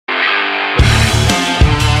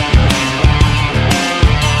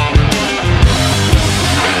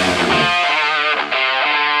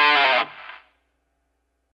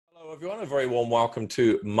everyone. A very warm welcome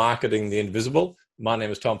to Marketing the Invisible. My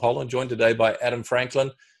name is Tom Poland, joined today by Adam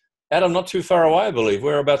Franklin. Adam, not too far away, I believe.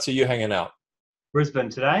 Whereabouts are you hanging out? Brisbane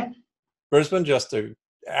today. Brisbane, just an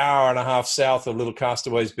hour and a half south of Little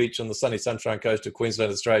Castaways Beach on the sunny Sunshine Coast of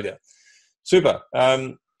Queensland, Australia. Super.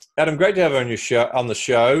 Adam, great to have you on the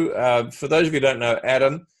show. For those of you who don't know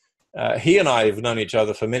Adam, he and I have known each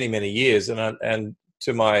other for many, many years, and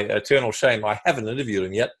to my eternal shame, I haven't interviewed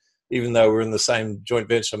him yet, even though we're in the same joint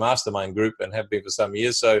venture mastermind group and have been for some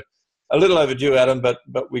years. So a little overdue, Adam, but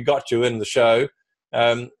we got you in the show.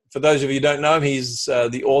 For those of you who don't know him, he's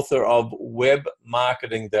the author of Web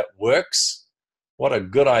Marketing That Works. What a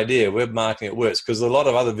good idea, Web Marketing That Works, because there's a lot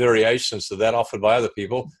of other variations to that offered by other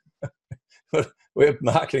people. Web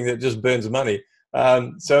marketing that just burns money.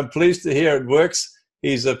 So I'm pleased to hear it works.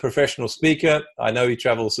 He's a professional speaker. I know he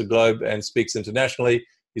travels the globe and speaks internationally.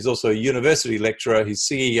 He's also a university lecturer. He's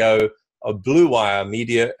CEO of Blue Wire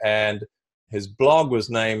Media, and his blog was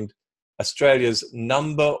named Australia's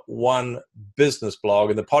 #1 business blog.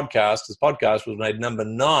 And his podcast was made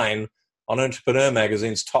 #9 on Entrepreneur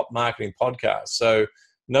Magazine's top marketing podcast. So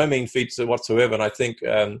no mean feats whatsoever. And I think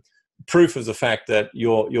proof of the fact that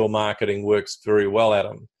your marketing works very well,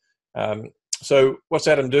 Adam. So what's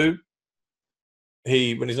Adam do?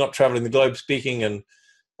 When he's not traveling the globe speaking and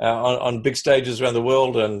on big stages around the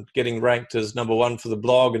world and getting ranked as #1 for the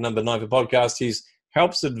blog and #9 for podcast, he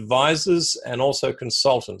helps advisors and also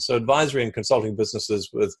consultants. So advisory and consulting businesses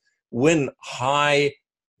win high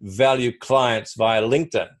value clients via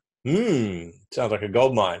LinkedIn. Sounds like a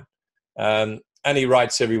gold mine. And he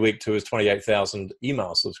writes every week to his 28,000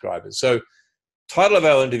 email subscribers. So title of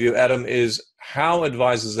our interview, Adam, is How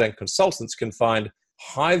Advisors and Consultants Can Find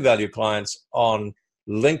High Value Clients on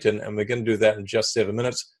LinkedIn, and we're going to do that in just 7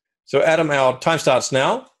 minutes. So Adam, our time starts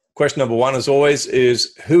now. Question number 1, as always,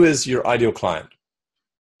 is who is your ideal client?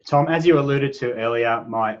 Tom, as you alluded to earlier,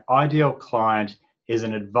 my ideal client is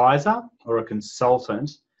an advisor or a consultant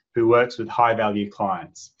who works with high value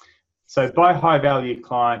clients. So by high value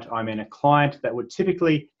client, I mean a client that would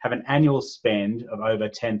typically have an annual spend of over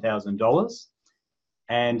 $10,000.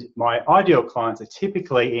 And my ideal clients are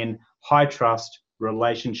typically in high trust,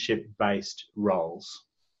 relationship-based roles.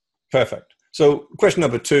 Perfect. So question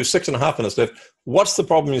number 2, 6.5 minutes left. What's the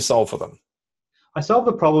problem you solve for them? I solve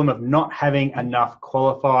the problem of not having enough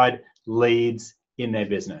qualified leads in their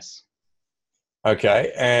business.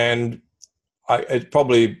 Okay. And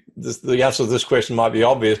the answer to this question might be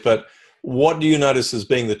obvious, but what do you notice as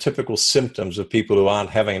being the typical symptoms of people who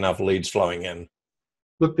aren't having enough leads flowing in?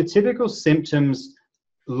 Look, the typical symptoms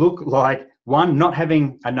look like, 1, not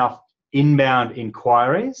having enough inbound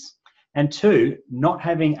inquiries, and 2, not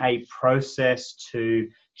having a process to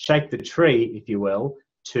shake the tree, if you will,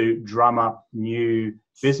 to drum up new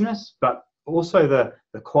business, but also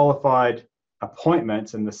the qualified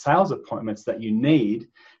appointments and the sales appointments that you need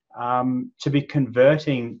to be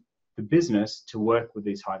converting the business to work with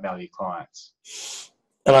these high value clients.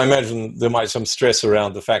 And I imagine there might be some stress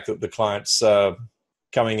around the fact that the clients are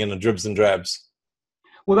coming in dribs and drabs.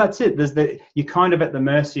 Well, that's it. You're kind of at the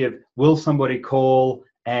mercy of, will somebody call?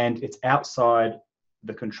 And it's outside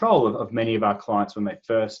the control of many of our clients when they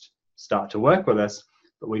first start to work with us.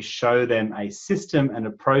 But we show them a system and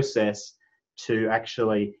a process to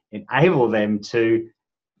actually enable them to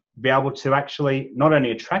be able to actually not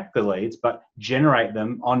only attract the leads, but generate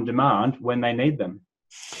them on demand when they need them.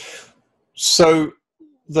 So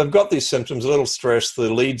they've got these symptoms, a little stress,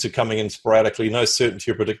 the leads are coming in sporadically, no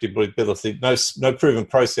certainty or predictability, no proven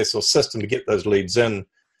process or system to get those leads in.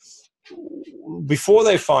 Before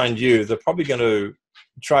they find you, they're probably going to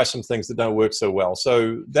try some things that don't work so well.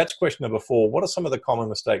 So that's question number 4. What are some of the common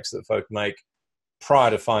mistakes that folk make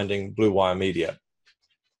prior to finding Blue Wire Media?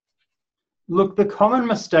 Look, the common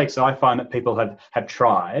mistakes I find that people have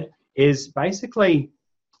tried is basically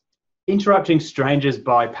interrupting strangers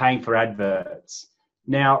by paying for adverts.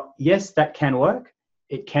 Now, yes, that can work.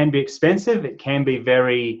 It can be expensive. It can be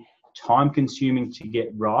very time-consuming to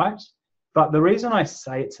get right. But the reason I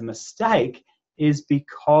say it's a mistake is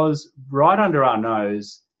because right under our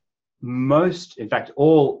nose, in fact,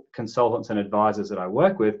 all consultants and advisors that I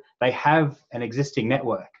work with, they have an existing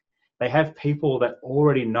network. They have people that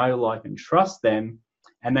already know, like, and trust them,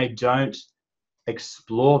 and they don't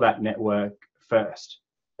explore that network first.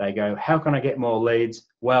 They go, how can I get more leads?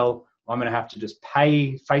 Well, I'm going to have to just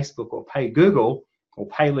pay Facebook or pay Google or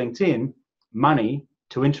pay LinkedIn money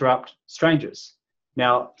to interrupt strangers.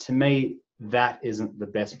 Now, to me, that isn't the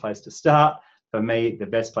best place to start. For me, the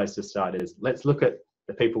best place to start is, let's look at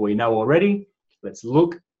the people we know already. Let's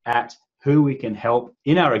look at who we can help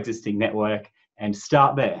in our existing network and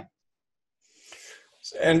start there.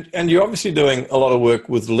 And you're obviously doing a lot of work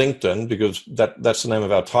with LinkedIn because that's the name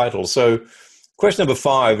of our title. So question number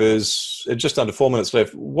 5 is, just under 4 minutes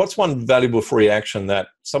left, what's one valuable free action that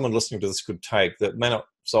someone listening to this could take that may not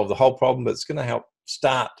solve the whole problem, but it's going to help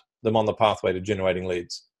start them on the pathway to generating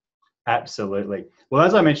leads? Absolutely. Well,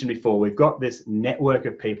 as I mentioned before, we've got this network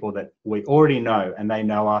of people that we already know, and they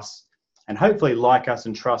know us and hopefully like us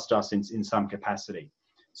and trust us in some capacity.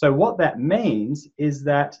 So what that means is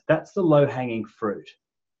that that's the low-hanging fruit.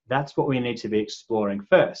 That's what we need to be exploring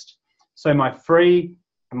first. So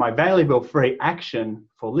my valuable free action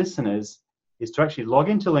for listeners is to actually log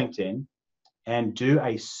into LinkedIn and do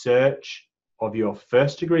a search of your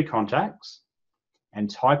first-degree contacts and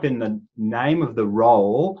type in the name of the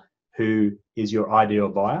role who is your ideal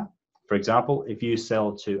buyer. For example, if you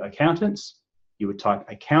sell to accountants, you would type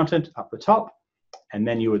accountant up the top, and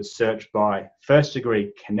then you would search by first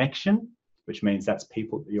degree connection, which means that's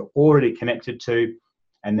people that you're already connected to,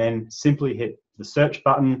 and then simply hit the search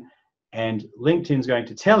button, and LinkedIn's going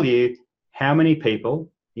to tell you how many people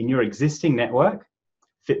in your existing network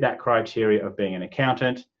fit that criteria of being an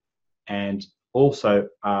accountant and also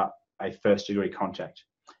are a first degree contact.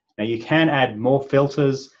 Now you can add more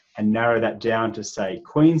filters and narrow that down to, say,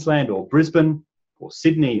 Queensland or Brisbane or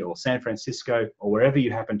Sydney or San Francisco or wherever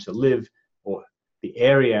you happen to live, or the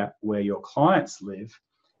area where your clients live.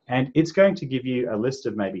 And it's going to give you a list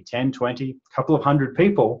of maybe 10, 20, a couple of hundred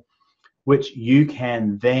people, which you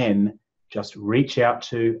can then just reach out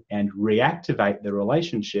to and reactivate the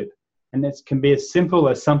relationship. And it can be as simple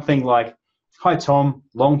as something like, "Hi, Tom,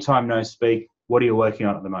 long time no speak. What are you working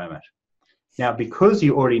on at the moment?" Now, because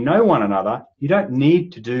you already know one another, you don't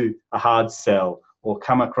need to do a hard sell or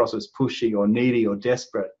come across as pushy or needy or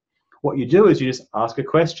desperate. What you do is you just ask a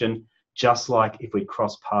question, just like if we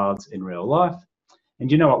cross paths in real life.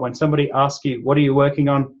 And you know what? When somebody asks you, "What are you working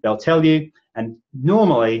on?" they'll tell you, and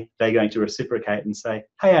normally they're going to reciprocate and say,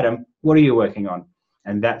 "Hey, Adam, what are you working on?"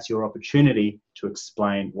 And that's your opportunity to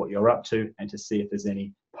explain what you're up to and to see if there's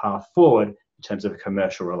any path forward in terms of a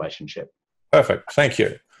commercial relationship. Perfect. Thank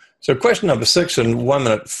you. So question number 6, and 1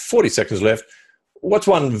 minute, 40 seconds left. What's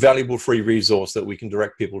one valuable free resource that we can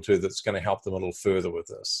direct people to that's going to help them a little further with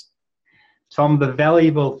this? Tom, the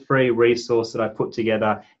valuable free resource that I put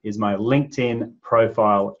together is my LinkedIn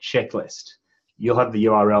profile checklist. You'll have the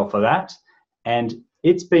URL for that. And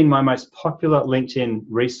it's been my most popular LinkedIn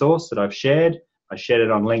resource that I've shared. I shared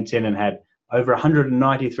it on LinkedIn and had over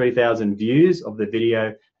 193,000 views of the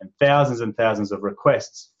video and thousands of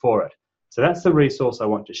requests for it. So that's the resource I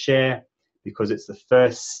want to share because it's the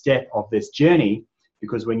first step of this journey.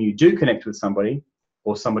 Because when you do connect with somebody,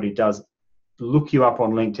 or somebody does look you up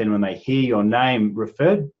on LinkedIn when they hear your name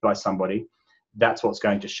referred by somebody, that's what's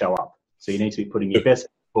going to show up. So you need to be putting your best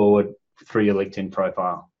forward through your LinkedIn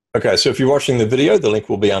profile. Okay, so if you're watching the video, the link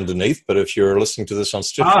will be underneath. But if you're listening to this on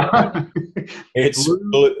Stitcher, it's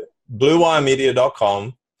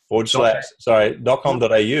bluewiremedia.com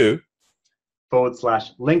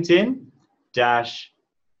 .com.au/LinkedIn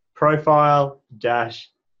profile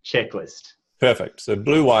checklist. Perfect. So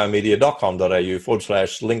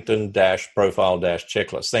bluewiremedia.com.au /LinkedIn profile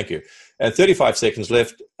checklist. Thank you. And 35 seconds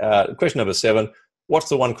left. Question number 7. What's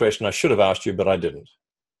the one question I should have asked you, but I didn't?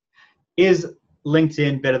 Is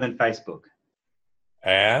LinkedIn better than Facebook?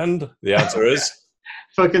 And the answer is?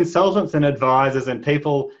 For consultants and advisors and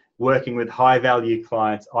people working with high value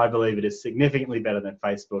clients, I believe it is significantly better than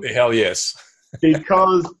Facebook. Hell yes.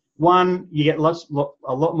 Because one, you get a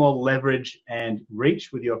lot more leverage and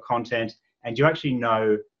reach with your content, and you actually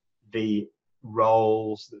know the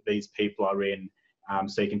roles that these people are in.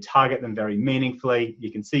 So you can target them very meaningfully.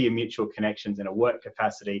 You can see your mutual connections in a work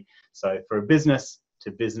capacity. So for a business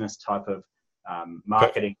to business type of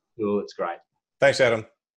marketing tool, it's great. Thanks, Adam.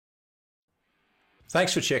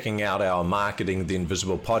 Thanks for checking out our Marketing the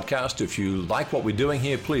Invisible podcast. If you like what we're doing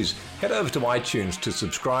here, please head over to iTunes to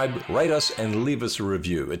subscribe, rate us, and leave us a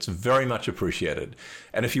review. It's very much appreciated.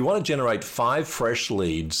 And if you want to generate 5 fresh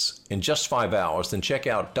leads in just 5 hours, then check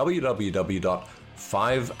out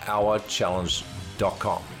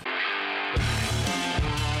www.5hourchallenge.com.